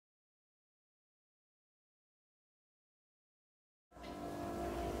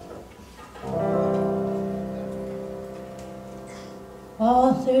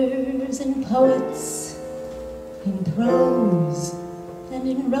Authors and poets in prose and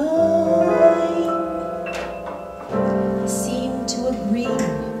in rhyme seem to agree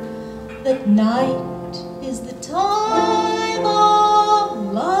that night is the time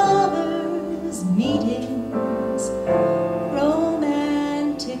of lovers' meetings,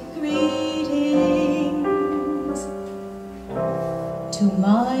 romantic greetings. To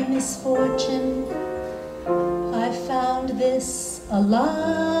my misfortune, I found this a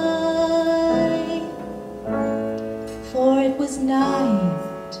lie, for it was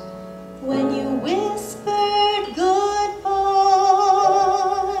night when you whispered goodbye,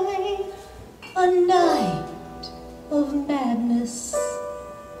 a night of madness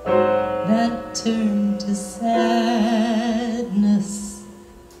that turned to sadness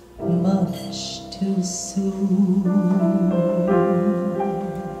much too soon.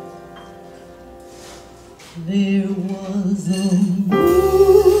 There was a moon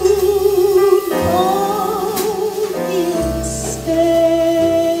out in space,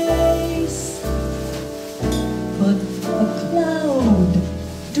 but a cloud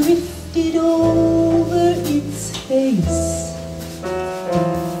drifted over its face.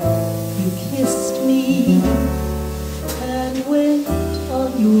 You kissed me and went on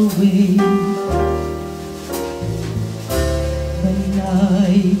your way. The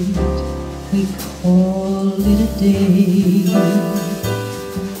night we called it a day.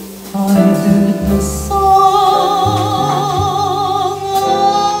 I heard the song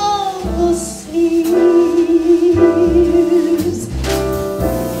of the seas,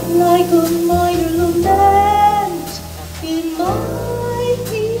 like a minor lament in my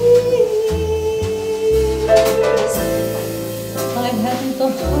ears. I hadn't the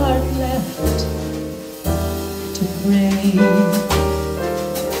heart left to pray.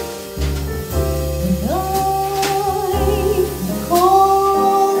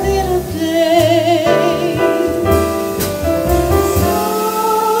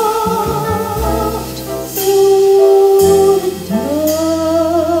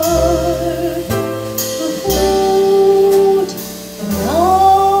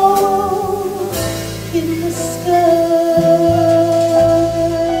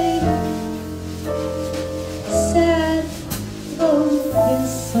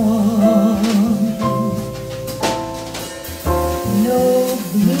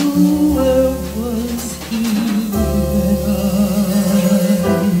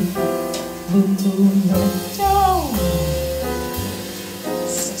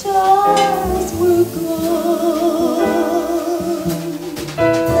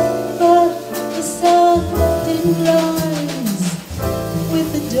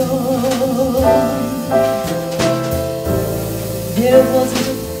 There wasn't